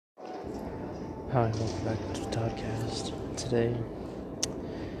Hi, welcome back to the Toddcast. Today,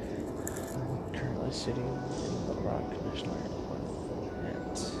 I'm currently sitting in Little Rock National Airport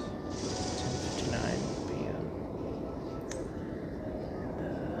at 10:59 p.m.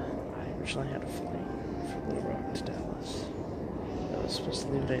 I originally had a flight from Little Rock to Dallas. I was supposed to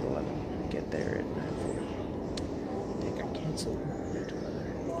leave at 8:11 and get there at 9:40. It got canceled due to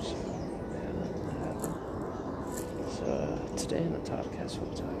weather, so yeah, that happened. So today in the Toddcast,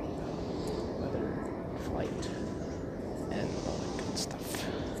 we'll be talking about weather, flight, and all that good stuff.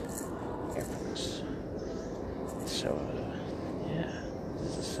 Airports. So, yeah,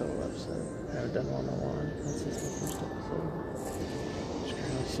 this is a solo episode. I haven't done one-on-one. This is my first episode. Just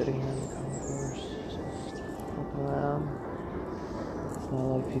currently sitting here in the concourse, just looking around. There's not a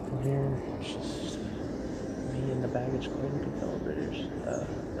lot of people here. It's just me and the baggage claim elevators.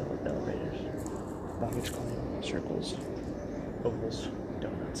 Baggage claim circles, ovals,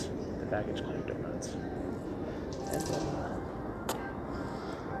 donuts. The baggage claim donuts. And,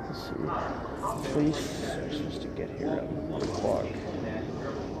 let's see. Police are supposed to get here at 1 o'clock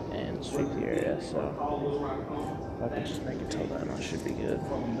and sweep the area, so if I can just make it till then, I should be good.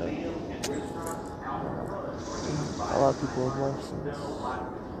 But, a lot of people have left since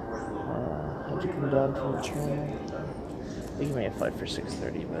had to come down from the terminal. They gave me a flight for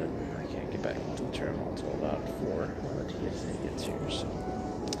 6:30, but I can't get back into the terminal until about 4 when the TSA gets here, so.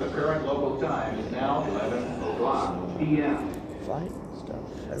 The current local time is now 11 o'clock p.m. Flight stuff.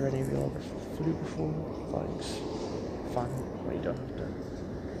 Have any of you ever flew before? Flight's fun when you don't have to,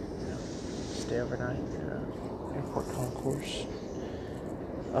 stay overnight in an airport concourse.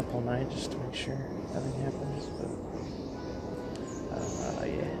 Up all night just to make sure nothing happens, but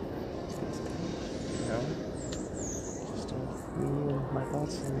yeah, it's good stuff, just me and my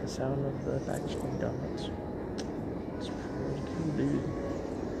thoughts and the sound of the baggage claim donuts. It's pretty cool, dude.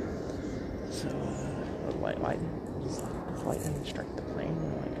 So, lightning, does lightning strike the plane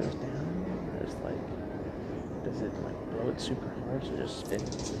when it goes down? Or is does it blow it super hard so it just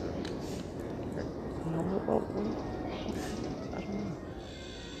spins? Or, I don't know.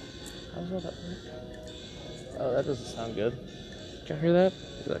 How's that work? Oh, that doesn't sound good. Did y'all hear that?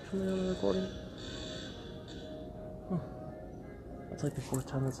 Is that coming on the recording? Huh. That's like the 4th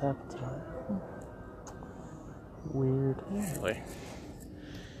time that's happened tonight. Weird. Anyway.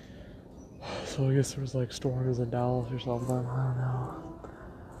 So I guess there was storms in Dallas or something. I don't know.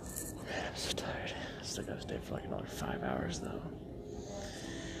 Man, I'm so tired. I still gotta stay for another 5 hours though.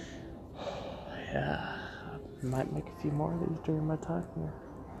 Yeah. I might make a few more of these during my time here.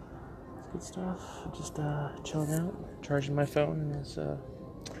 It's good stuff. Just chilling out, charging my phone in this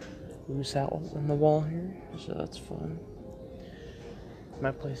loose outlet on the wall here. So that's fun.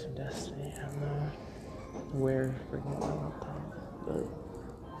 My place of destiny. I don't know where bringing my laptop, but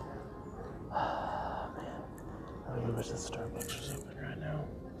man, I really wish that Starbucks was open right now.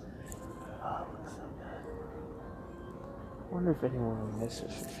 Oh, it looks so good. I wonder if anyone would miss it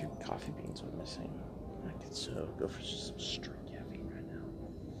if a few coffee beans were missing. I could go for just some straight caffeine right now.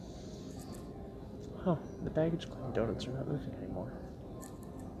 Oh, the baggage claim donuts are not moving anymore.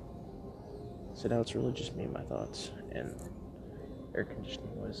 So now it's really just me and my thoughts and air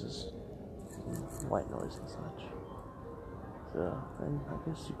conditioning noises, and white noise and such. So, and I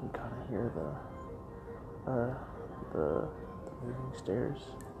guess you can kind of hear the moving stairs.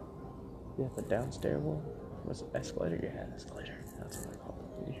 Yeah, the downstairs one. Was it escalator? Yeah, escalator. That's what I call them.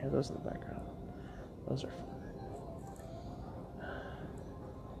 You can hear those in the background. Those are fun.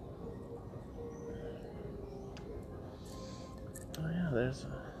 Oh yeah, there's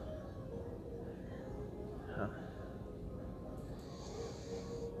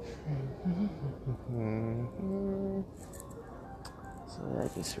So yeah, I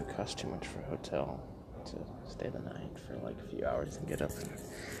guess it would cost too much for a hotel to stay the night for a few hours and get up and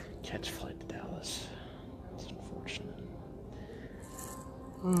catch a flight to Dallas. It's unfortunate.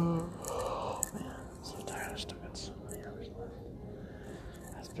 Oh man, I'm so tired. I still got so many hours left.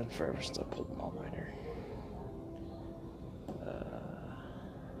 It's been forever since I pulled an all-nighter.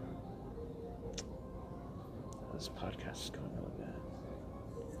 This podcast is going really bad.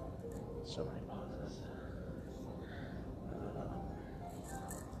 So many pauses.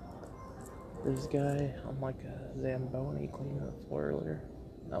 This guy on a Zamboni cleaning the floor earlier.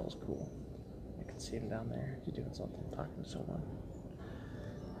 That was cool. I could see him down there. He's doing something, talking to someone.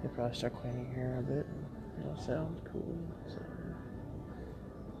 He'll probably start cleaning here a bit. And, sounds cool. So,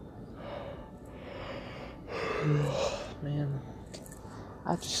 man,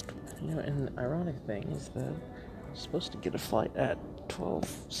 I just, and the ironic thing is that I'm supposed to get a flight at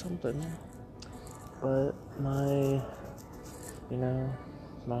 12 something, but my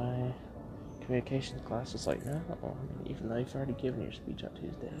communications class was like, no, I mean, even though you've already given your speech on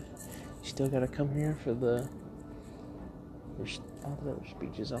Tuesday, you still got to come here for all the other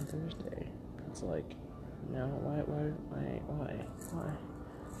speeches on Thursday. It's like, no, why?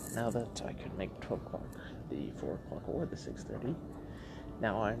 Now that I could make 12 o'clock, the 4 o'clock, or the 6:30,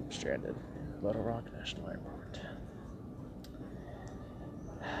 now I'm stranded in Little Rock National Airport.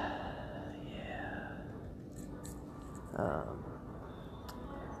 Yeah.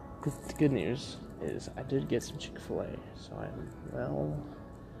 The good news is I did get some Chick-fil-A, so I'm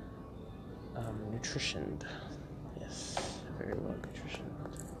nutritioned. Yes, very well nutritioned.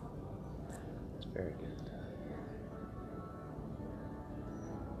 It's very good.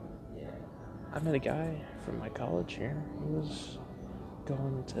 Yeah. I met a guy from my college here. He was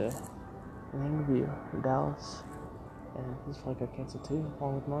going to an interview in Dallas, and his flight got canceled too,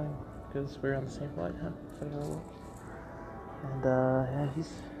 along with mine, because we were on the same flight, huh? And yeah,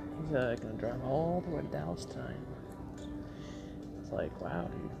 he's gonna drive all the way to Dallas tonight. It's like, wow,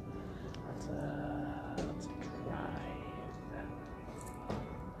 dude, that's a drive.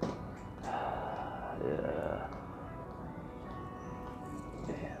 Yeah.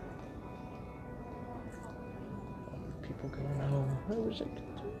 Man. People going home. I wish I could do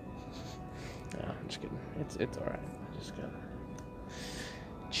it. No, I'm just kidding. It's alright. I just gotta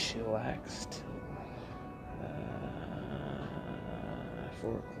chillax till 4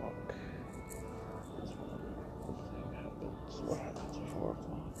 o'clock is when the thing happens. What happens at 4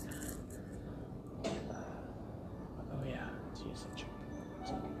 o'clock? Oh yeah, it's usage.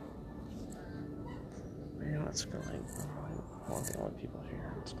 So, you know, it's kind of like, I'm one of the only people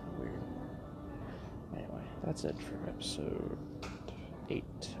here. It's kind of weird. Anyway, that's it for episode 8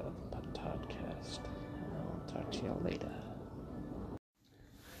 of the podcast. I'll talk to y'all later.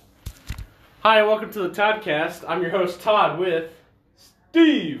 Hi, welcome to the Toddcast. I'm your host, Todd, with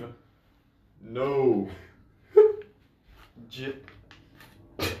Steve. No.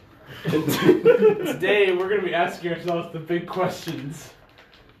 Today, we're going to be asking ourselves the big questions.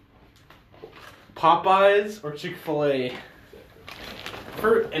 Popeyes or Chick-fil-A?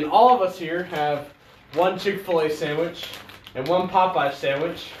 And all of us here have one Chick-fil-A sandwich and one Popeyes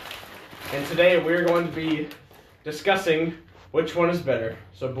sandwich. And today, we're going to be discussing which one is better.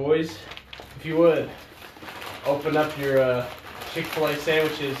 So, boys, if you would, open up your Chick-fil-A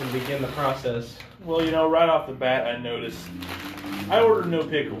sandwiches and begin the process. Well, you know, right off the bat, I noticed I ordered no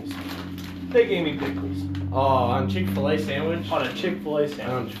pickles. They gave me pickles Oh, on Chick-fil-A sandwich? on a Chick-fil-A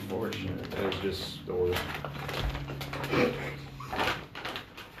sandwich. Unfortunate. There's just stores.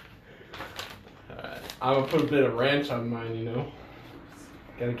 Alright, I'm gonna put a bit of ranch on mine, you know.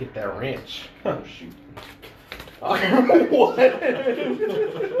 Gotta get that ranch. Oh, shoot. What?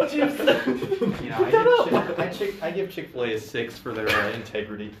 You know, I give Chick-fil-A a 6 for their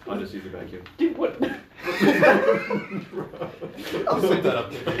integrity. I'll just use a vacuum. Dude, what? I'll send that up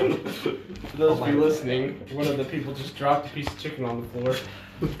to you. For those of you listening, one of the people just dropped a piece of chicken on the floor.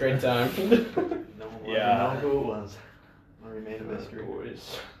 Great time. No one Yeah. know who it was. It'll remain a mystery.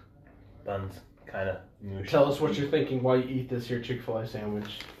 Boys. Bun's kind of mushy. Tell us what you're thinking while you eat this here Chick-fil-A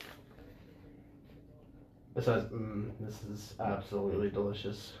sandwich. Besides, this is absolutely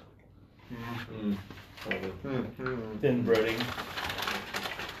delicious. Thin breading.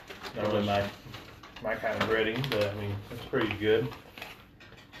 Not really my kind of breading, but I mean, it's pretty good.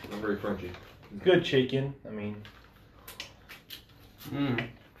 Not very crunchy. Good chicken. I mean,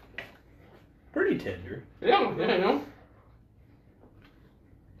 pretty tender. Yeah, I know.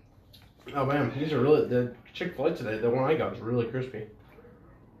 Oh man, these are really, the Chick-fil-A today, the one I got is really crispy.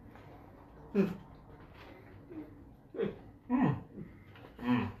 This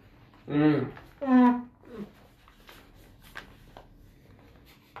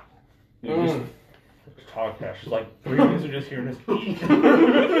podcast is like 3 minutes of just hearing us eat. I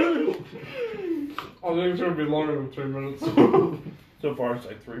think it's gonna be longer than 3 minutes. So far, it's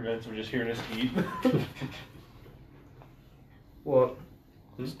like 3 minutes of just hearing us eat. What?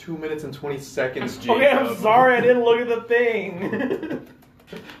 It's 2 minutes and 20 seconds, Jacob. Okay, I'm sorry, I didn't look at the thing.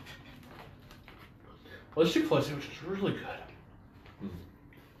 Well, this Chick-fil-A sandwich is really good.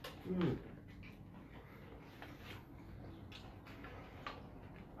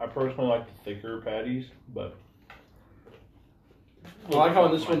 I personally like the thicker patties, but I like how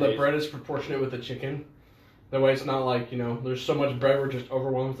in this one the bread is proportionate with the chicken. That way it's not like, you know, there's so much bread where it just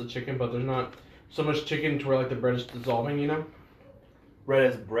overwhelms the chicken, but there's not so much chicken to where like the bread is dissolving, you know? bread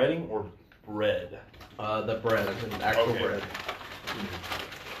as breading or bread? The bread, the actual Okay. bread.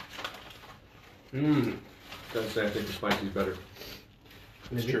 Gotta say, I think the spicy's better.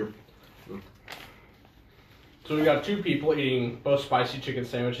 It's true. So we got 2 people eating both spicy chicken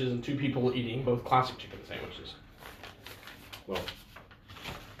sandwiches and 2 people eating both classic chicken sandwiches. Well.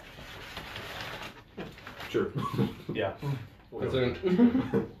 Sure. Yeah. That's it.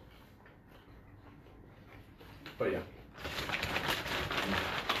 But yeah.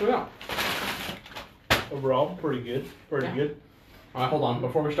 So yeah. Overall, pretty good. Pretty Yeah. good. Alright, hold on.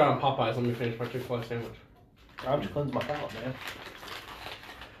 Before we start on Popeyes, let me finish my Chick-fil-A sandwich. I'll just cleanse my palate, man.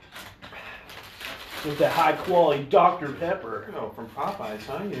 With that high quality Dr. Pepper. Oh, from Popeyes,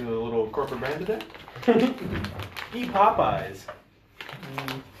 huh? You a little corporate brand today? Eat Popeyes.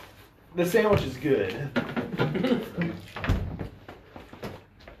 The sandwich is good.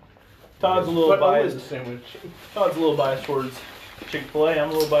 Todd's a little But always biased. a sandwich. Todd's a little biased towards Chick-fil-A. I'm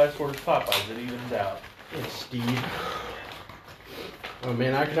a little biased towards Popeyes. It evens out. Yeah, Steve. Oh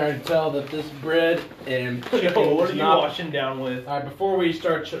man, I can already tell that this bread and chicken Oh, what is are you not... washing down with? Alright, before we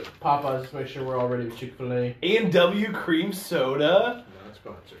start Popeyes, let's make sure we're all ready with Chick-fil-A. A&W cream soda. Not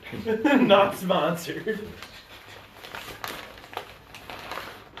sponsored. Not sponsored.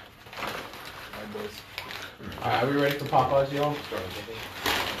 Alright, are we ready for Popeyes, y'all?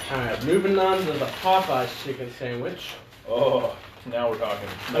 Alright, moving on to the Popeyes chicken sandwich. Oh, now we're talking.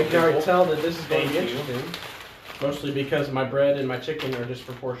 I can already tell that this is going to be Thank you. interesting. Mostly because my bread and my chicken are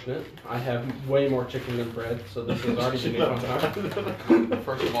disproportionate. I have way more chicken than bread, so this is already going to be a fun time.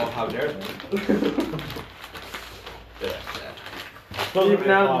 First of all, how dare they? Even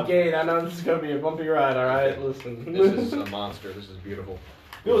out of the gate, I know this is going to be a bumpy ride, alright? Listen. This is a monster. This is beautiful.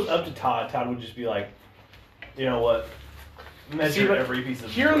 If it was up to Todd, Todd would just be like, you know what? Measure See, but every piece of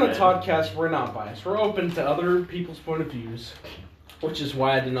Here on the bread. Toddcast, we're not biased. We're open to other people's point of views, which is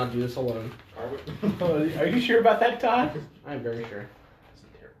why I did not do this alone. Are we? Are you sure about that, Todd? I'm very sure.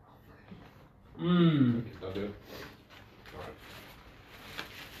 Mmm. I'll do it. Alright.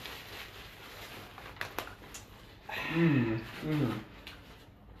 Mmm. Mmm.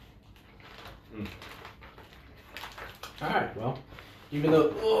 Alright, well, even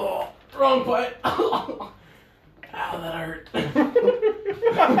though. Oh, wrong bite! Ow, that hurt.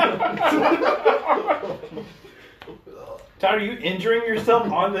 Todd, are you injuring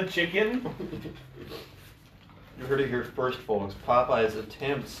yourself on the chicken? You heard it here first, folks. Popeyes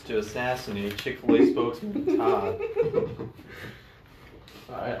attempts to assassinate Chick-fil-A spokesman Todd.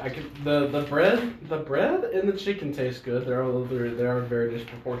 I can the bread and the chicken taste good. They are very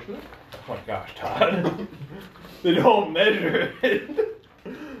disproportionate. Oh my gosh, Todd. They don't measure it.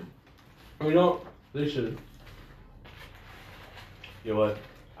 We don't. They should. You know what?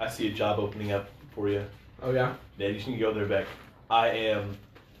 I see a job opening up for you. Oh yeah. Dad, you just need to go there back. I am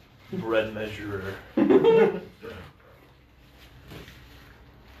bread measurer.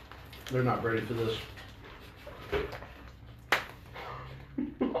 They're not ready for this.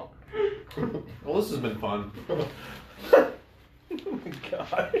 Well, this has been fun. Oh my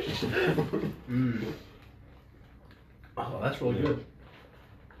gosh. Mmm. Oh, that's really good.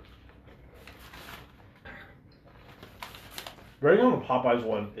 Breading on the Popeyes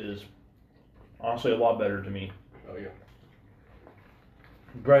one is honestly a lot better to me. Oh yeah.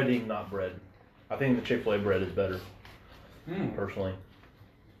 Breading, not bread. I think the Chick-fil-A bread is better, personally.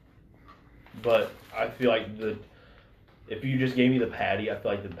 But I feel like if you just gave me the patty, I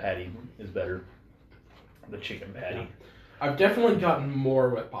feel like the patty is better. The chicken patty. Yeah. I've definitely gotten more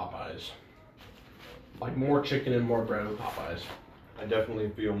with Popeyes. Like more chicken and more bread with Popeyes. I definitely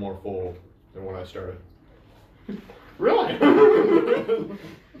feel more full than when I started. Really?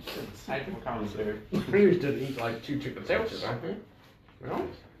 Insightful commentary. You didn't eat like 2 chicken sandwiches, aren't you? No?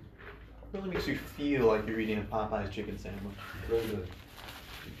 Really makes you feel like you're eating a Popeyes chicken sandwich. Really good.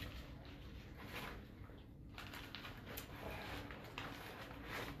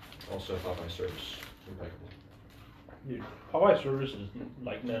 Also, Popeye service impeccable. Dude, Popeye service is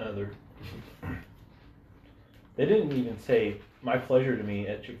like none other. They didn't even say my pleasure to me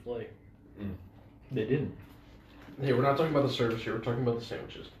at Chick-fil-A. They didn't. Hey, we're not talking about the service here. We're talking about the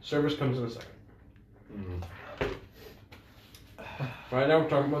sandwiches. Service comes in a second. Right now, we're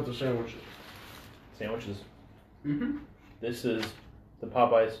talking about the sandwiches. Sandwiches. Mm-hmm. This is the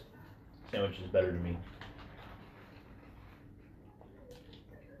Popeyes sandwich is better to me.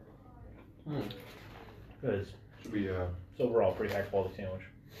 Because Should we it's overall a pretty high quality sandwich.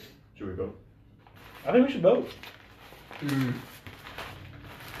 should we vote? I think we should vote.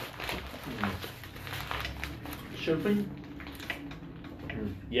 Should we?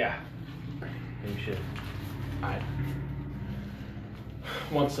 Yeah. We should. Alright.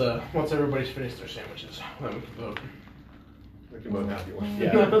 Once everybody's finished their sandwiches, then we can vote. We can vote now if you want.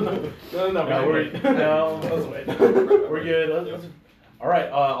 Yeah. No, Let's wait. We're good. All right.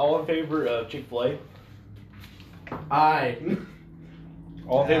 All in favor of Chick-fil-A? Aye.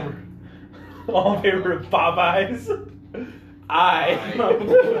 All in favor? All in favor of Popeyes?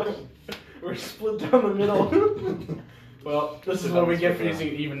 Aye. We're split down the middle. Well, this is what we get for using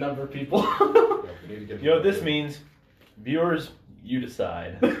an even number of people. You know what this means? Viewers, you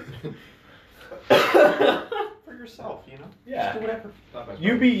decide. For yourself, you know? Yeah. Just do whatever.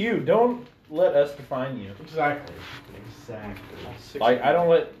 You be you. Don't let us define you. Exactly. Like, I don't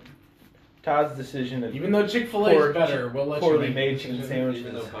let Todd's decision of Even though Chick-fil-A is better, we'll let you poorly make made the chicken decision.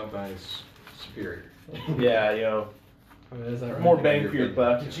 Even though sandwiches. Popeye's superior. Yeah, you know, Is that right? more bang for your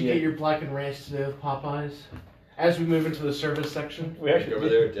buck. Did you get your black and ranch today with Popeyes? As we move into the service section. We actually Over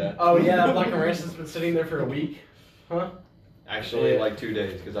there, Dad. Oh yeah, that black and ranch has been sitting there for a week. Huh? Actually, Yeah. like 2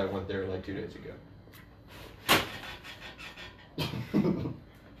 days, because I went there like 2 days ago.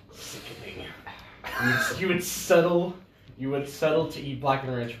 Sickening. You would settle to eat black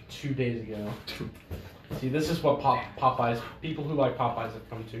and ranch 2 days ago. See, this is what Popeyes, people who like Popeyes have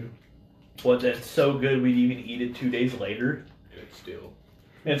come to. What, that's so good we'd even eat it 2 days later? It's still.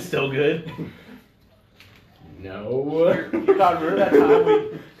 It's still good? No. Todd, remember that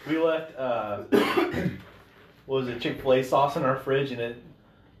time we left, what was it, Chick-fil-A sauce in our fridge and it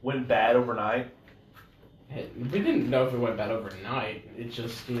went bad overnight? We didn't know if it went bad overnight. It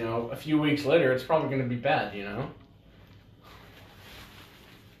just, a few weeks later, it's probably going to be bad,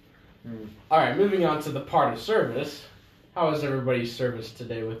 Alright, moving on to the part of service. How was everybody's service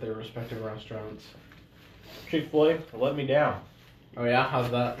today with their respective restaurants? Chick-fil-A let me down. Oh yeah? How's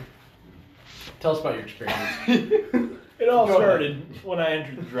that? Tell us about your experience. It all Go ahead. started when I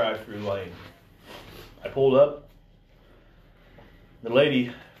entered the drive-thru lane. I pulled up. The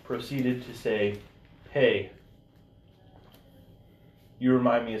lady proceeded to say, "Hey, you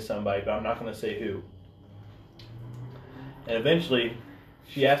remind me of somebody, but I'm not going to say who." And eventually,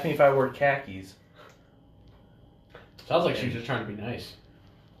 she asked me if I wore khakis. Sounds like she was just trying to be nice.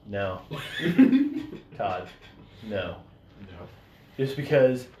 No. Todd, no. No. Just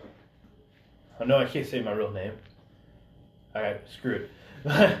because, I know I can't say my real name. Alright, screw it.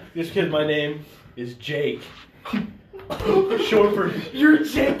 Just because my name is Jake. Short for... You're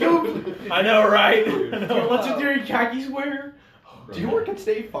Jacob! I know, right? I know. What legendary khakis wear? Do you work at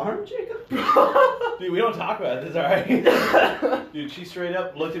State Farm, Jacob? Dude, we don't talk about this, alright? Dude, she straight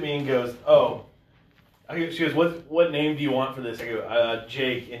up looked at me and goes, "Oh." She goes, what name do you want for this? I go,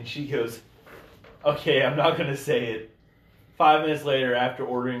 Jake. And she goes, "Okay, I'm not going to say it." 5 minutes later, after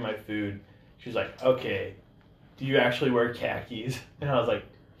ordering my food, she's like, "Okay, do you actually wear khakis?" And I was like,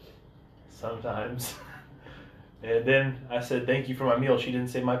 "Sometimes." And then I said, "Thank you for my meal." She didn't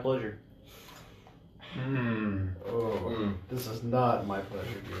say "my pleasure." Oh, this is not my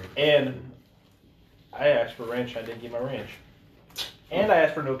pleasure, dear. And I asked for ranch, I didn't get my ranch. And I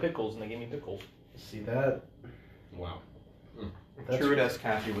asked for no pickles, and they gave me pickles. See that? Wow. If True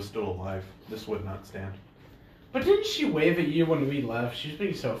Kathy was still alive, this would not stand. But didn't she wave at you when we left? She was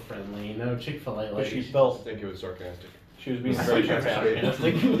being so friendly, Chick-fil-A But she lady. I felt think it was sarcastic. she was being That's very like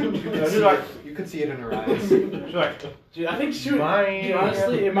sarcastic. You could see it in her eyes. She's like, Dude, I think she would, Fine. dude,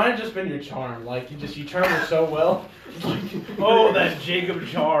 honestly, it might have just been your charm. Like, you charm her so well. Like, "Oh, that Jacob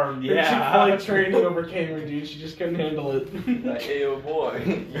charm, Her yeah." Chick-fil-A training overcame her, dude. She just couldn't handle it. Like, hey, oh boy,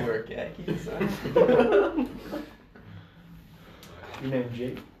 you wear khakis, huh? Your name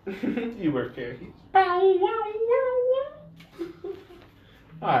Jake? You wear khakis?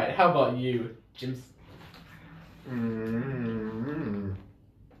 Alright, how about you, Jim? Mm-hmm.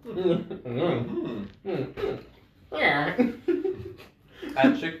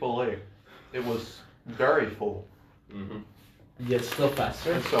 At Chick-fil-A, it was very full. Mm-hmm. Yet still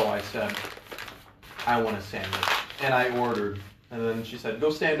faster. And so I said, "I want a sandwich." And I ordered. And then she said,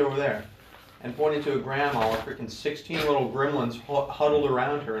 "Go stand over there." And pointing to a grandma with freaking 16 little gremlins huddled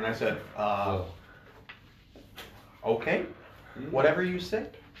around her. And I said, "Okay, whatever you say."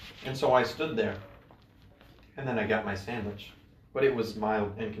 And so I stood there. And then I got my sandwich. But it was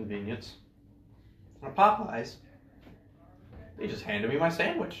mild inconvenience. At Popeyes, they just handed me my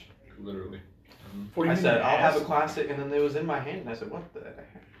sandwich. Literally. I said, "I'll have a classic," and then it was in my hand, and I said, "What the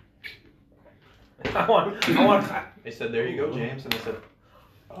heck?" I want. They said, "There you go, James," and I said,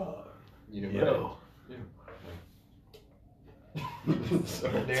 You know Yo.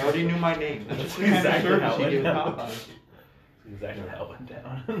 "They already knew my name." That's the exactly kind of how service it you give went down. Popeyes. Exactly how it went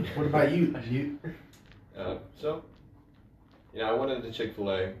down. What about you? So, I went into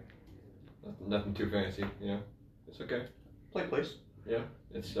Chick-fil-A. Nothing too fancy, It's okay. Play place. Yeah,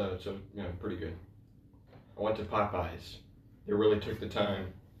 it's pretty good. I went to Popeyes. They really took the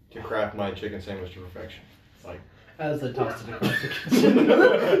time to craft my chicken sandwich to perfection. Like, As they tossed it across the kitchen.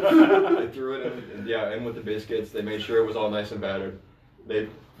 They threw it in with the biscuits. They made sure it was all nice and battered. They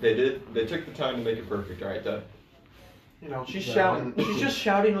took the time to make it perfect, right, Dad? You know, she's shouting. She's just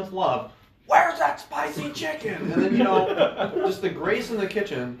shouting with love. Where's that spicy chicken? And then, you know, just the Grace in the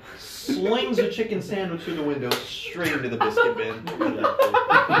kitchen slings a chicken sandwich through the window straight into the biscuit bin.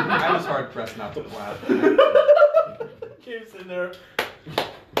 I was hard pressed not to laugh. Keeps in there.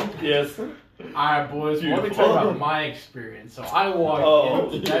 Yes. Alright, boys, let me talk about my experience. So I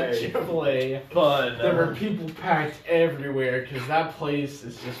walked into that Chick-fil-A. Fun. There were people packed everywhere because that place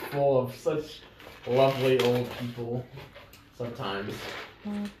is just full of such lovely old people sometimes.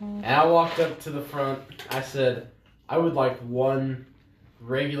 And I walked up to the front. I said, I would like one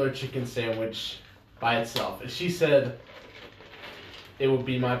regular chicken sandwich by itself. And she said, it would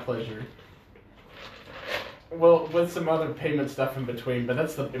be my pleasure. Well, with some other payment stuff in between, but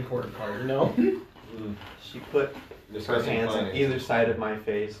that's the important part, you know? She put her hands on either side of my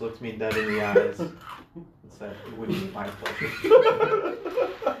face, looked me dead in the eyes, and said, it would be my pleasure.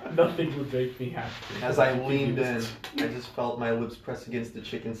 Nothing would make me happy. As I leaned in, I just felt my lips press against the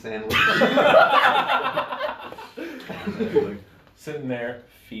chicken sandwich. Sitting there,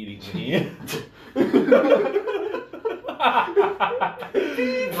 feeding me.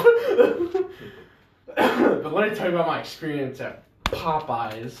 But let me tell you about my experience at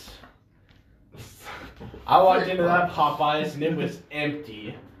Popeyes. I walked into that Popeyes and it was empty.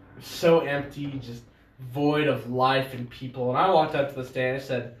 It was so empty, just void of life and people. And I walked up to the stand and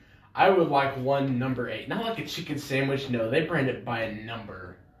said, I would like one number 8. Not like a chicken sandwich, no, they brand it by a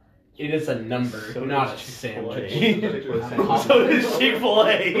number. It is a number, So not a does sandwich. So does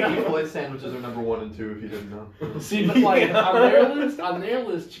Chick-fil-A. Chick-fil-A sandwiches are number 1 and 2 if you didn't know. See, but like on their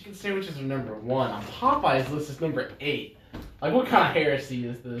list, chicken sandwiches are number 1. On Popeye's list is number 8. Like, what kind of heresy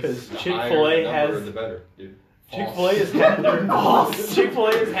is this? Because The Chick-fil-A higher the number, has the better, dude. Chick-fil-A has had their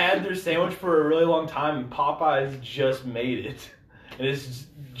Chick-fil-A has had their sandwich for a really long time, and Popeyes just made it, and it's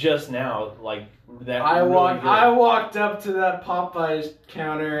just now like that. I really walked up to that Popeyes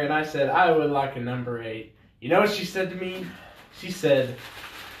counter and I said, I would like a number 8. You know what she said to me? She said,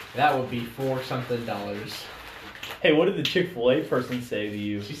 that would be $4 something. Hey, what did the Chick-fil-A person say to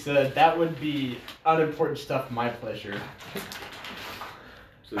you? She said, that would be unimportant stuff, my pleasure.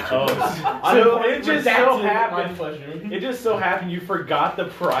 So Oh, so it just so happened. My pleasure. It just so happened you forgot the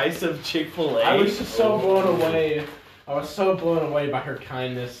price of Chick-fil-A. I was just so blown away. I was so blown away by her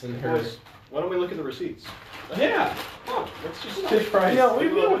kindness and her. why don't we look at the receipts? Yeah. Oh, let's just Good price. No, we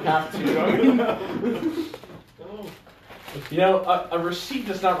don't have to. I mean, you know, a receipt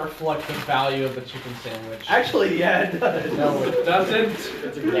does not reflect the value of the chicken sandwich. Actually, yeah, it does. No, it doesn't.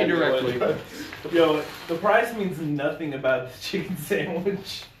 That's exactly Indirectly. what- Yo, the price means nothing about the chicken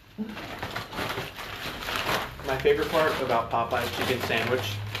sandwich. My favorite part about Popeye's chicken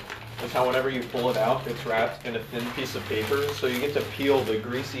sandwich is how whenever you pull it out, it's wrapped in a thin piece of paper, so you get to peel the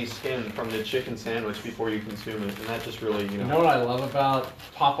greasy skin from the chicken sandwich before you consume it, and that just really, You know what I love about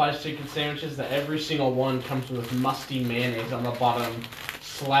Popeye's chicken sandwiches? That every single one comes with musty mayonnaise on the bottom,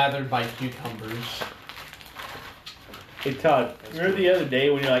 slathered by cucumbers. Hey Todd, remember the other day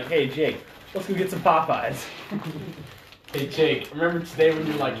when you're like, hey Jake, let's go get some Popeyes. Hey Jake, remember today when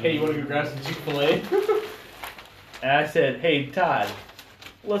you were like, hey, you want to go grab some Chick-fil-A? And I said, hey Todd,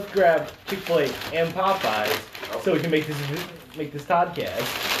 let's grab Chick-fil-A and Popeyes so we can make this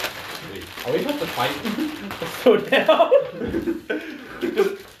Toddcast. Are we about to fight? Let's slow down.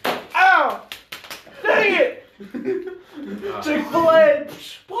 Ow! Dang it! Chick-fil-A!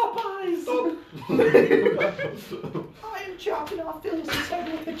 Popeyes! I am chopping off Phyllis'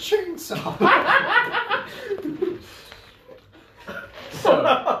 head with a chainsaw. So,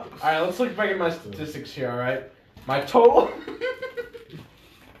 alright, let's look back at my statistics here, alright? My total...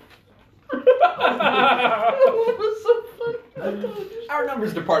 What was so funny? Our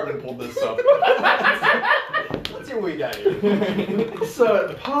numbers department pulled this up. Let's see what we got here. So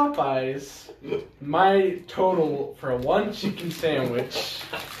at Popeyes, my total for one chicken sandwich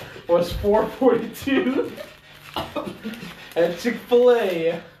was $4.42. At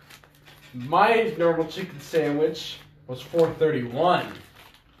Chick-fil-A, my normal chicken sandwich was $4.31.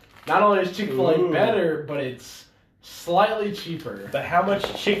 Not only is Chick-fil-A Ooh. better, but it's slightly cheaper. But how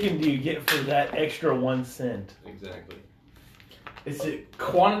much chicken do you get for that extra 1 cent? Exactly. Is it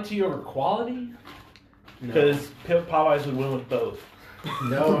quantity over quality? No. Because Popeyes would win with both.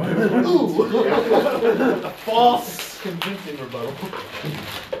 No. False! Convincing rebuttal.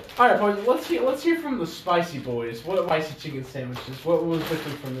 Alright, boys, let's hear from the spicy boys. What spicy chicken sandwiches? What was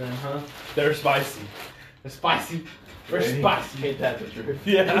different from them, huh? They're spicy. The spicy. We're Ain't spicy. that the truth?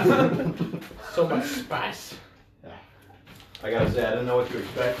 Yeah. So much spice. I gotta say, I didn't know what to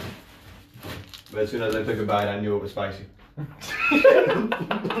expect. But as soon as I took a bite, I knew it was spicy.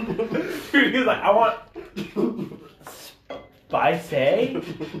 Dude, he's like, I want spicy.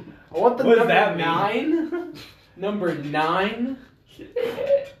 I want the What does number that mean? 9. Number 9.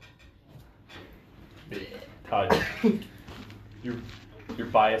 Todd, your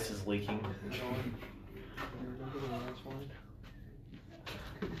bias is leaking.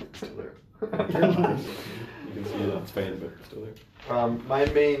 Still there. You can see it, it's faded, but it's still there. My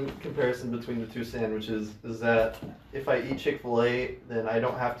main comparison between the two sandwiches is that if I eat Chick-fil-A, then I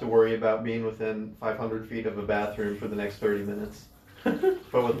don't have to worry about being within 500 feet of a bathroom for the next 30 minutes.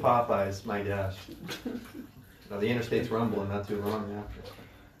 But with Popeyes, my gosh. Now, the interstate's rumbling not too long after.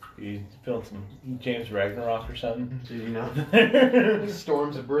 You feeling some James Ragnarok or something? Do you know?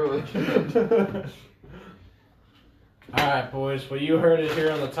 Storms are brewing. Alright, boys. Well, you heard it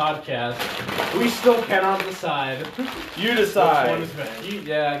here on the Toddcast. We still cannot decide. You Which decide. one is better.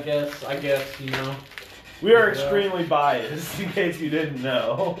 Yeah, I guess, you know. We are extremely biased, in case you didn't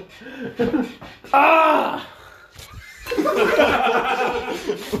know. Ah!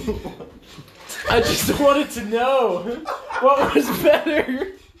 I just wanted to know what was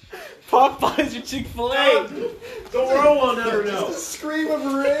better, Popeyes or Chick-fil-A. The world will never know. Scream of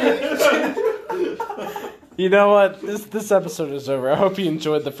rage! You know what? This episode is over. I hope you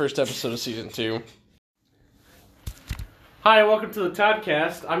enjoyed the first episode of season 2. Hi, welcome to the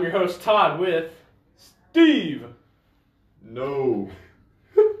Toddcast. I'm your host Todd with Steve. No.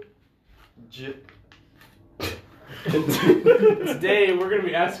 Today we're going to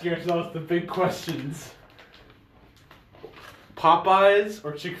be asking ourselves the big questions. Popeyes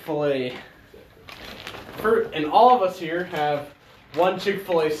or Chick-fil-A? And all of us here have one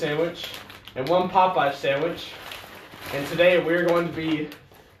Chick-fil-A sandwich and one Popeyes sandwich. And today we're going to be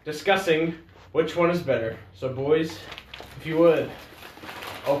discussing which one is better. So boys, if you would,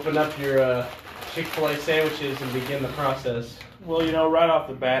 open up your Chick-fil-A sandwiches and begin the process. Well, you know, right off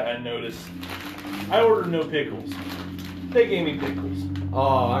the bat, I noticed I ordered no pickles. They gave me pickles Oh,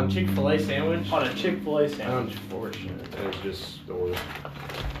 on Chick-fil-A sandwich? on a Chick-fil-A sandwich. Unfortunate. And it's just the order.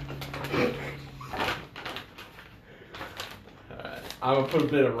 Alright, I'm gonna put a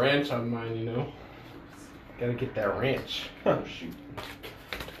bit of ranch on mine, you know. Gotta get that ranch. Oh, shoot.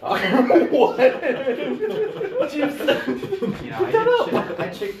 What?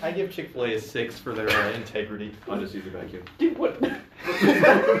 I give Chick-fil-A a 6 for their integrity. I'll just use the vacuum. Dude, what?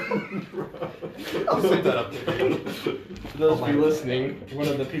 I'll send that up to you. For those of you listening, one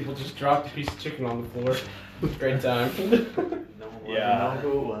of the people just dropped a piece of chicken on the floor. Great time. No one will Yeah. know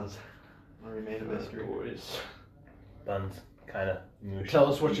who it was. I'll remain a mystery. Boys. Bun's kind of mushy. Tell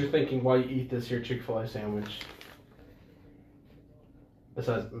us what you're thinking while you eat this here Chick-fil-A sandwich.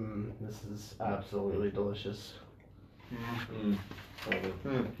 Besides, this is absolutely delicious.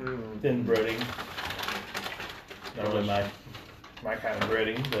 Thin breading. Not really my kind of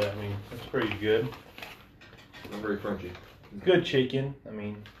breading, but I mean, it's pretty good. Not very crunchy. Good chicken. I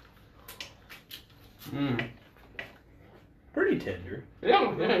mean, pretty tender. Yeah,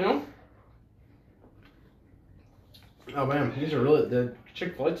 I know. Oh man, these are really, the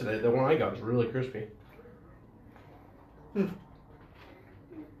Chick-fil-A today, the one I got is really crispy. This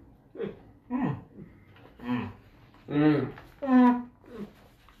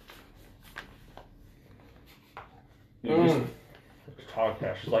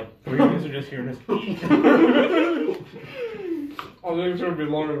podcast is like 3 minutes of just hearing us eat. I think it's gonna be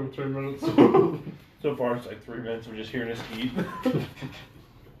longer than 3 minutes. So far, it's like 3 minutes of just hearing us eat.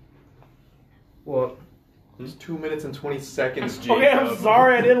 What? It's 2 minutes and 20 seconds, Jacob. Okay, I'm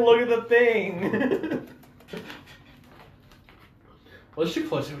sorry, I didn't look at the thing. Well, this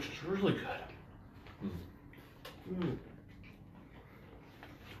Chick-fil-A sandwich is really good.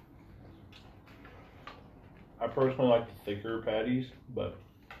 I personally like the thicker patties, but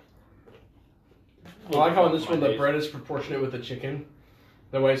I like how in this one the bread is proportionate with the chicken.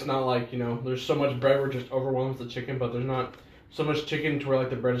 That way it's not like, you know, there's so much bread where it just overwhelms the chicken, but there's not so much chicken to where like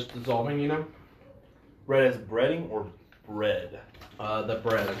the bread is dissolving, you know? bread as breading or bread? The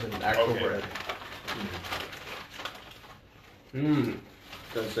bread, the actual Okay. bread.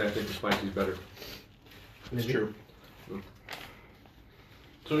 Gotta say, I think the spicy's better. It's true.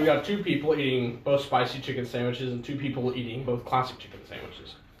 So we got 2 people eating both spicy chicken sandwiches and 2 people eating both classic chicken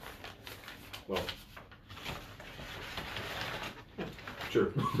sandwiches. Well.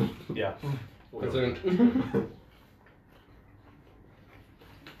 Sure. Yeah. That's it.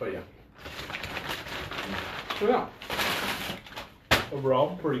 But yeah. So yeah.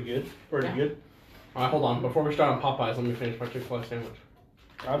 Overall, pretty good. Pretty Yeah. good. Alright, hold on. Before we start on Popeyes, let me finish my Chick-fil-A sandwich.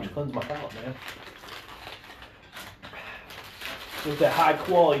 I'll just cleanse my palate, man. With that high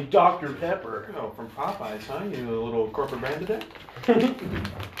quality Dr. Pepper. Oh, from Popeyes, huh? You a little corporate brand today?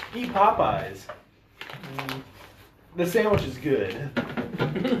 Eat Popeyes. The sandwich is good.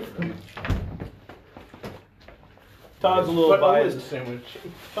 Todd's a little But always biased. a sandwich.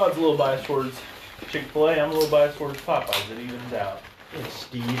 Todd's a little biased towards Chick-fil-A. I'm a little biased towards Popeyes. It evens out. And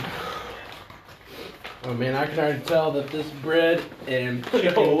Steve. Oh man, I can already tell that this bread and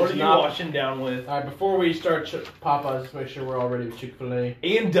chicken What is are you not. washing down with? Alright, before we start Popeyes, let's make sure we're all ready with Chick-fil-A.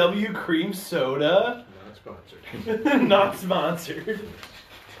 A&W cream soda. Not sponsored. Not sponsored.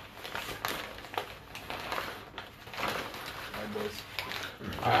 Alright, boys.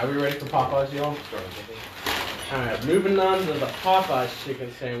 Alright, are we ready for Popeyes, y'all? Alright, moving on to the Popeyes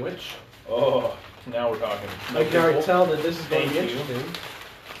chicken sandwich. Oh, now we're talking. I can already tell that this is going to be Thank you. interesting.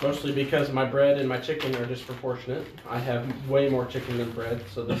 Mostly because my bread and my chicken are disproportionate. I have way more chicken than bread,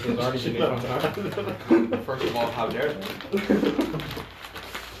 so this is already going to be a fun time. First of all, how dare they?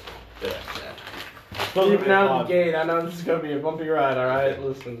 Even out of the gate, I know this is going to be a bumpy ride, alright?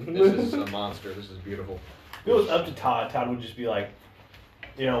 Listen. This is a monster. This is beautiful. If it was up to Todd, Todd would just be like,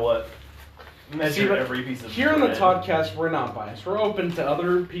 you know what? See, Measure but every piece of Here on the bread. Toddcast, we're not biased. We're open to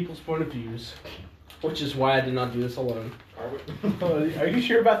other people's point of views, which is why I did not do this alone. Are we? Are you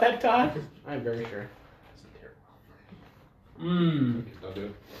sure about that, Todd? I'm very sure. Mmm. I'll do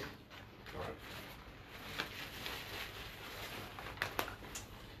it.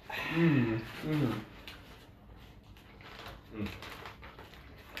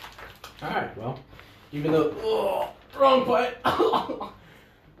 Alright. Alright, well, even though. Wrong bite!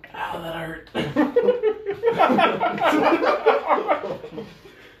 Ow, that hurt.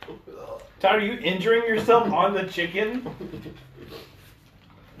 Todd, are you injuring yourself on the chicken?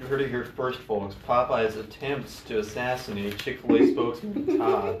 You heard it here first, folks. Popeyes attempts to assassinate Chick-fil-A spokesman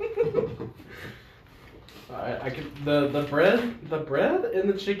Todd. I could the bread and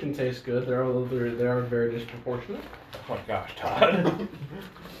the chicken taste good. They are very disproportionate. Oh my gosh, Todd.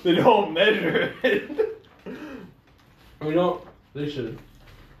 They don't measure it. We don't. They should.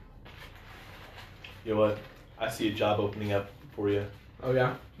 You know what? I see a job opening up for you. Oh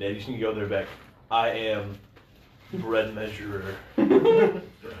yeah. Dad, you just need to go there back. I am bread measurer.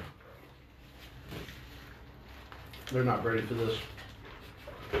 They're not ready for this.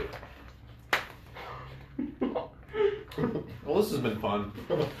 Well, this has been fun.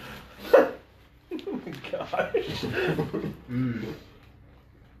 Oh my gosh. Mmm.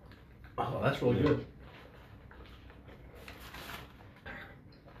 Oh, that's really good.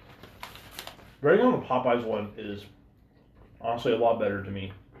 Breading on the Popeyes one is honestly a lot better to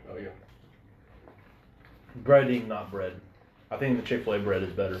me. Oh yeah. Breading, not bread. I think the Chick-fil-A bread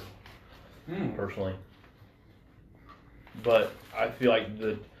is better, personally. But I feel like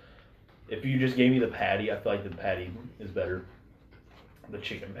if you just gave me the patty, I feel like the patty is better. The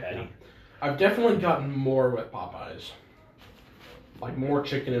chicken patty. Yeah. I've definitely gotten more with Popeyes. Like more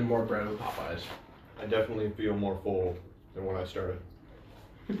chicken and more bread with Popeyes. I definitely feel more full than when I started.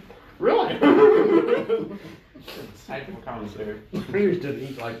 Really? Insightful commentary. We used to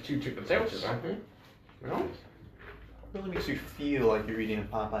eat like 2 chicken sandwiches, I think. No? Really makes you feel like you're eating a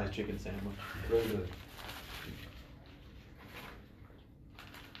Popeyes chicken sandwich. Really good.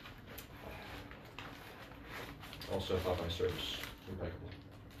 Also, Popeye service impeccable.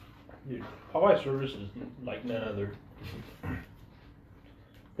 Dude, Popeye service is like none other.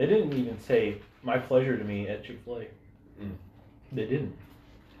 They didn't even say my pleasure to me at Chick-fil-A. They didn't.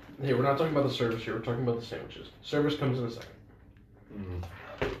 Hey, we're not talking about the service here. We're talking about the sandwiches. Service comes in a second.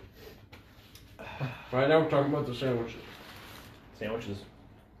 Right now, we're talking about the sandwiches. Sandwiches.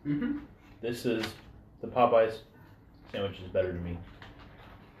 Mm-hmm. This is the Popeyes sandwich is better to me.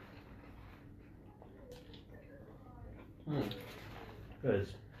 Because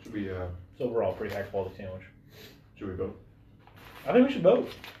Should we it's overall a pretty high quality sandwich. should we vote? I think we should vote.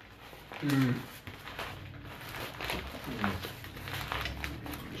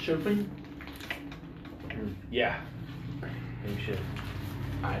 Should we? Yeah. We should.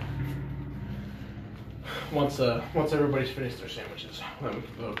 Alright. Once everybody's finished their sandwiches, then we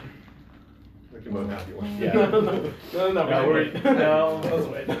can vote. We can vote now if you want. Yeah. no, Let's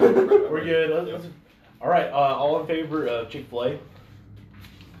wait. We're good. All right. All in favor of Chick-fil-A?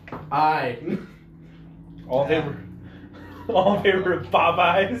 Aye. All in favor? All in favor of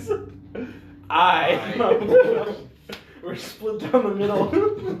Popeyes? Aye. We're split down the middle.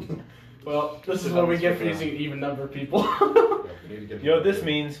 Well, this is what we get for using an even number of people. We need to get You know what this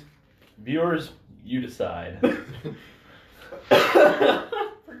means? Viewers, you decide.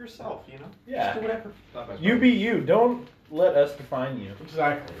 For yourself, you know? Yeah. Just do whatever. Popeyes You be you. Don't let us define you.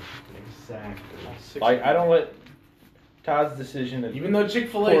 Exactly. Exactly. Like, I don't let Todd's decision of Even though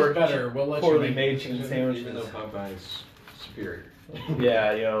Chick-fil-A is better, we'll let you poorly make made the chicken decision. sandwiches. Even though Popeye's superior.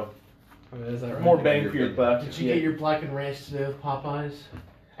 Yeah, you know, Is that right? more bang for your buck. Did you get your black and ranch today with Popeyes?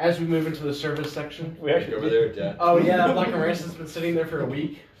 As we move into the service section. We actually Over there, yeah. Oh yeah, black and ranch has been sitting there for a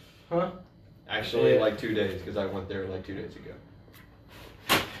week. Huh? Actually, Yeah. like 2 days, because I went there like 2 days ago.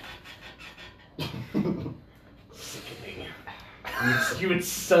 Sickening. You would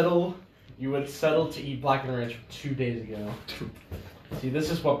settle to eat black and ranch 2 days ago. See, this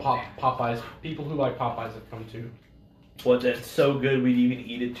is what Popeyes, people who like Popeyes have come to. What? That's so good. We'd even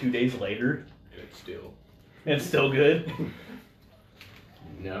eat it 2 days later. It's still. It's still good.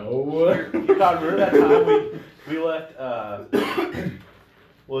 No. Todd, remember that time we left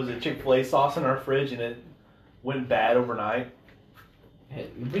what was it, Chick-fil-A sauce in our fridge and it went bad overnight?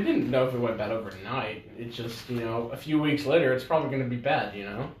 We didn't know if it went bad overnight. It just, a few weeks later, it's probably going to be bad,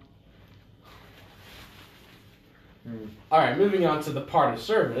 Alright, moving on to the part of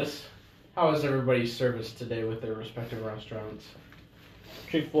service. How was everybody's service today with their respective restaurants?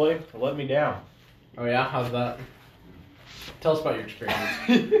 Chick-fil-A let me down. Oh yeah? How's that? Tell us about your experience.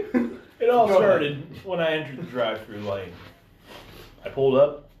 It all Go started when I entered the drive-thru lane. I pulled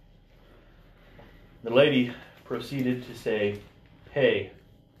up. The lady proceeded to say, "Hey,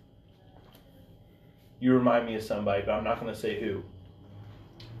 you remind me of somebody, but I'm not going to say who."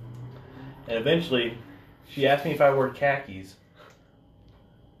 And eventually, she asked me if I wore khakis.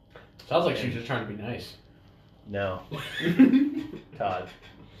 Sounds like she was just trying to be nice. No. Todd,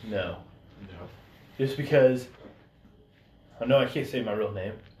 no. No. Just because... I know I can't say my real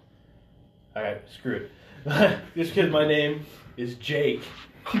name. Alright, screw it. Just because my name is Jake.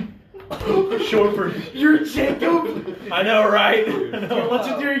 Short for... You're Jacob! I know, right? I know. What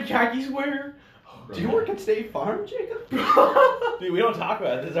legendary khakis wear? Do you work at State Farm, Jacob? Dude, we don't talk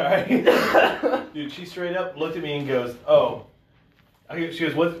about this, alright? Dude, she straight up looked at me and goes, "Oh." She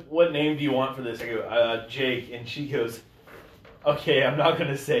goes, what name do you want for this? I go, Jake. And she goes, "Okay, I'm not going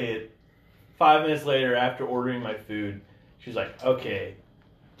to say it." 5 minutes later, after ordering my food, she's like, "Okay,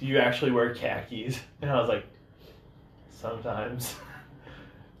 do you actually wear khakis?" And I was like, "Sometimes."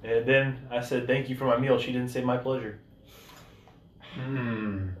 And then I said, "Thank you for my meal." She didn't say "my pleasure."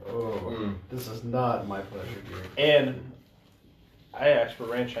 Oh, this is not my pleasure, Jake. And I asked for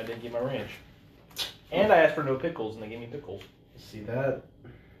ranch, I didn't get my ranch. And I asked for no pickles, and they gave me pickles. See that?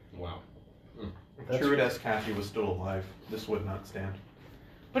 Wow. If Trude's Kathy was still alive, this would not stand.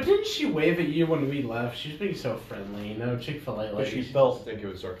 But didn't she wave at you when we left? She was being so friendly, Chick-fil-A But she lady. I felt think it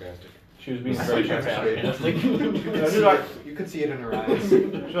was sarcastic. she was being That's very like sarcastic. You could see it in her eyes.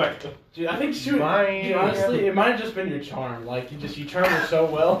 She's like, Dude, I think she would. Fine. Dude, honestly, it might have just been your charm. Like you charm her so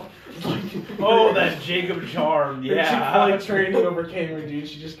well. Like, "Oh, that Jacob charm, Her yeah." Chick-fil-A training overcame her, dude.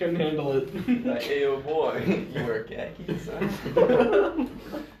 She just couldn't handle it. Like, hey, oh boy, you wear khakis, son.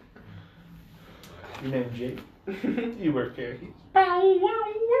 Your name Jake? You wear khakis.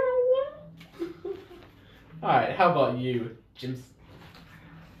 Alright, how about you, Jim?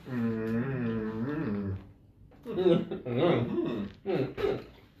 Mm-hmm.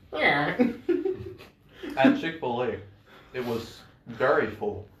 At Chick-fil-A, it was very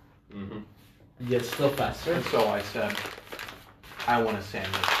full. Mm-hmm. Yet still faster. And so I said, "I want a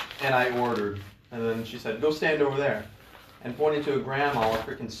sandwich." And I ordered. And then she said, "Go stand over there." And pointing to a grandma, with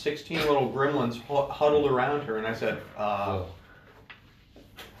freaking 16 little gremlins huddled around her. And I said,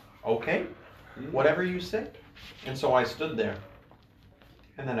 "Okay, whatever you say." And so I stood there.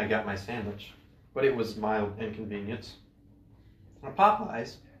 And then I got my sandwich. But it was mild inconvenience. At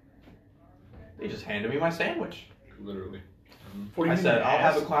Popeyes, they just handed me my sandwich. Literally. I said, "I'll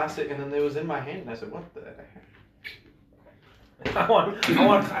have a classic," and then it was in my hand, and I said, "What the heck?" I want.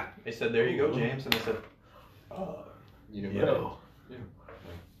 They said, "There you go, James," and I said, You know Yo.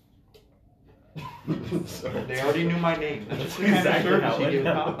 they already knew my name. That's the exactly kind of how service it you give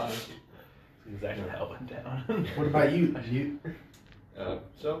went down. Popeyes. Exactly how it went down. What about you?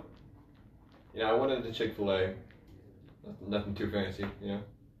 So, I went into Chick-fil-A. Nothing too fancy,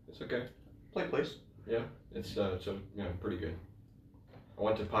 It's okay. Play place. Yeah, it's pretty good. I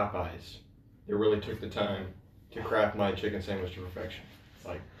went to Popeyes. They really took the time to craft my chicken sandwich to perfection.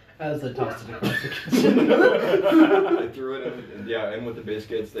 Like, As they tossed it across the kitchen. they threw it in with the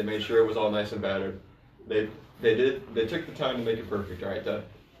biscuits. They made sure it was all nice and battered. They took the time to make it perfect, right, Dad?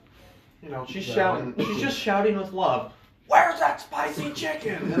 She's shouting. She's just shouting with love. "Where's that spicy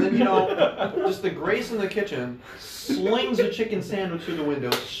chicken?" And then, just the Grace in the kitchen slings a chicken sandwich through the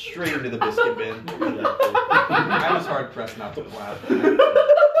window straight into the biscuit bin. I was hard pressed not to laugh.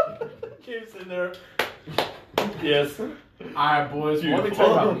 Keeps in there. Yes. Alright, boys, let me talk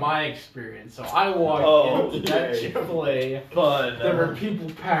about my experience. So I walked into that Chick-fil-A. Fun. There were people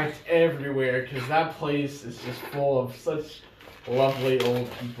packed everywhere because that place is just full of such lovely old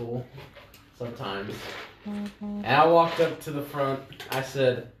people sometimes. And I walked up to the front. I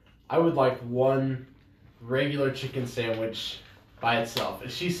said, I would like one regular chicken sandwich by itself.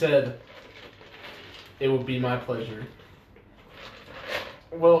 And she said, it would be my pleasure.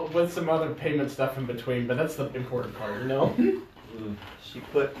 Well, with some other payment stuff in between, but that's the important part, you know? She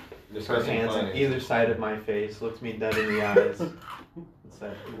put her Discussing hands on finances. either side of my face, looked me dead in the eyes, and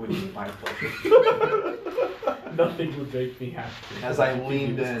said, "It would be my pleasure." Nothing would make me happy. As I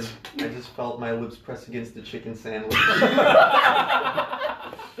leaned in, I just felt my lips press against the chicken sandwich.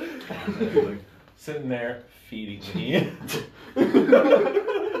 Sitting there feeding me.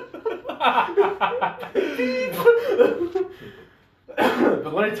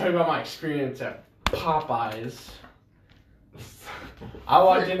 But let me tell you about my experience at Popeyes. I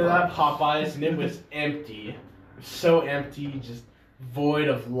walked into that Popeyes and it was empty. So empty, just void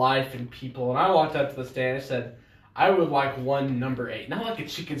of life and people. And I walked up to the stand and said, I would like one number 8. Not like a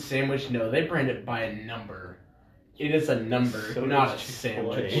chicken sandwich, no, they brand it by a number. It is a number, So not a does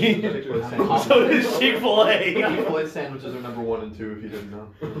sandwich. Chick-fil-A. So does Chick-fil-A. Chick-fil-A sandwiches are number 1 and 2 if you didn't know.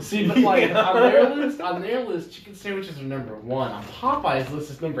 See, but like on their list, chicken sandwiches are number 1. On Popeye's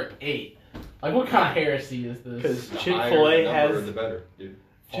list is number 8. Like, what kind of heresy is this? Because The Chick-fil-A higher number, has the better, dude.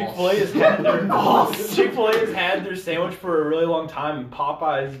 Chick-fil-A has had their Chick-fil-A has had their sandwich for a really long time, and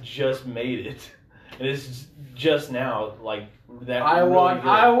Popeyes just made it, and it's just now like that. I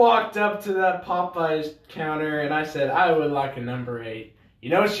really walked up to that Popeyes counter and I said I would like a number 8. You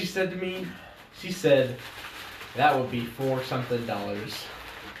know what she said to me? She said that would be $4 something.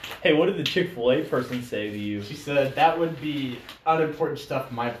 Hey, what did the Chick-fil-A person say to you? She said that would be unimportant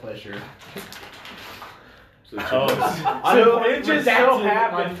stuff, my pleasure. So the Oh, Unimportant, so it just so redacted, my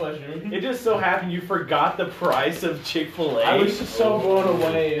happened. pleasure. It just so happened you forgot the price of Chick-fil-A. I was just so blown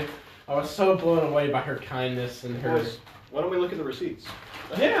away. I was so blown away by her kindness and her. Boys, why don't we look at the receipts?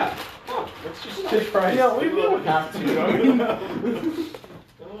 Yeah. Oh, let's just Just price. Yeah, we don't have to. I mean,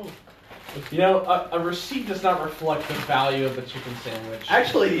 Oh, you know, a receipt does not reflect the value of the chicken sandwich.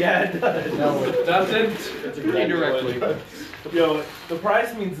 Actually, yeah, it does. No, it doesn't. that's exactly Indirectly. what- Yo, the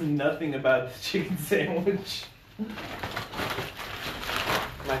price means nothing about the chicken sandwich.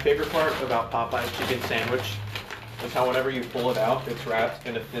 My favorite part about Popeye's chicken sandwich is how whenever you pull it out, it's wrapped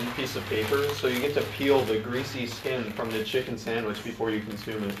in a thin piece of paper, so you get to peel the greasy skin from the chicken sandwich before you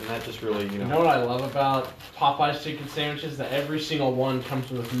consume it, and that just really, You know what I love about Popeye's chicken sandwiches? That every single one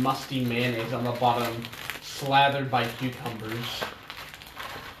comes with musty mayonnaise on the bottom, slathered by cucumbers.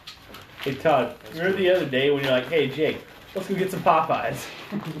 Hey Todd, remember the other day when you're like, hey Jake, let's go get some Popeyes.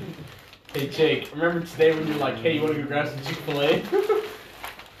 Hey Jake, remember today when you're like, hey, you want to go grab some Chick-fil-A?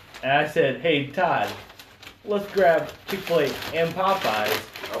 And I said, hey Todd, let's grab Chick-fil-A and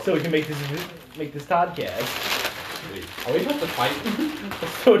Popeyes so we can make this Toddcast. Are we about to fight?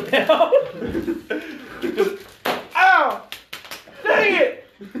 So now, ow, dang it,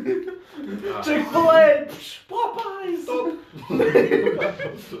 Chick-fil-A, Popeyes.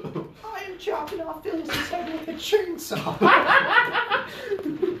 I am chopping off Phyllis's head with a chainsaw.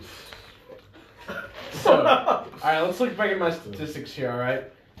 So, alright, let's look back at my statistics here, alright?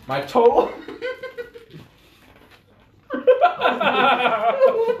 My total.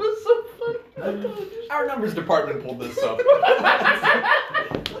 What was so funny? Our numbers department pulled this up.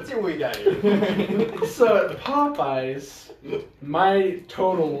 Let's see what we got here. So at Popeyes, my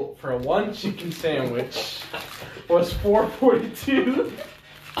total for one chicken sandwich was $4.42.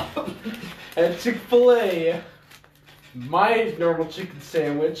 At Chick-fil-A, my normal chicken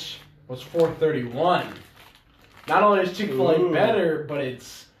sandwich was $4.31. Not only is Chick-fil-A Ooh. better, but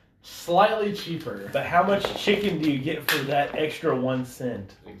it's slightly cheaper. But how much chicken do you get for that extra 1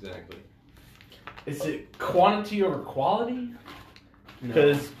 cent? Exactly. Is it quantity over quality? No.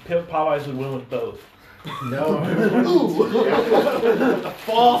 Because Popeyes would win with both. No.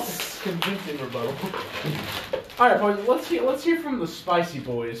 False. Convincing rebuttal. Alright, boys, let's hear from the spicy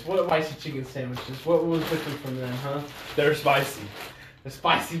boys. What spicy chicken sandwiches? What was different from them, huh? They're spicy. The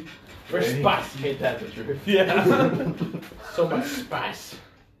spicy. We're Ain't spicy. that the truth? Yeah. So much spice.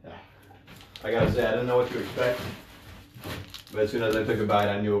 I gotta say, I didn't know what to expect, but as soon as I took a bite,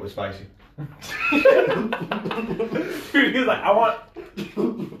 I knew it was spicy. Dude, he's like, I want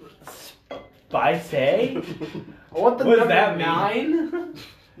spicy. I want the What does number that mean? 9.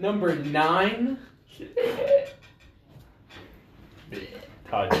 Number 9.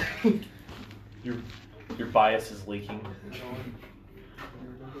 Todd, your bias is leaking.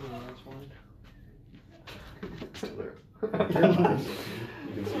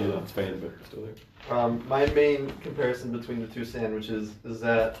 You can see it expanded, but it's still there. My main comparison between the two sandwiches is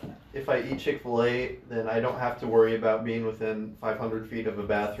that if I eat Chick-fil-A, then I don't have to worry about being within 500 feet of a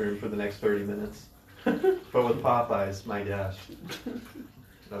bathroom for the next 30 minutes. But with Popeyes, my gosh.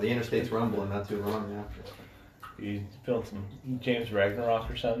 No, the interstate's rumbling not too long after. You feeling some James Ragnarok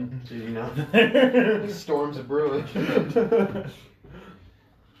or something? Did you know? Storms are brewing.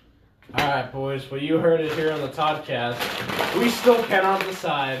 Alright, boys. Well, you heard it here on the Toddcast. We still cannot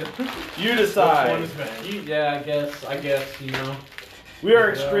decide. You decide. Which one is better. Yeah, I guess, you know. We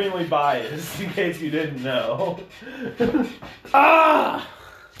are extremely biased, in case you didn't know. Ah!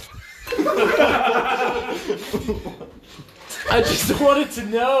 I just wanted to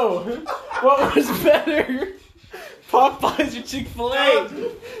know what was better, Popeyes or Chick-fil-A.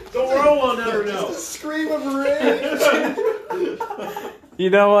 The world will never know. Scream of rage! You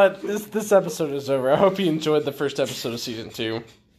know what? This episode is over. I hope you enjoyed the first episode of season 2.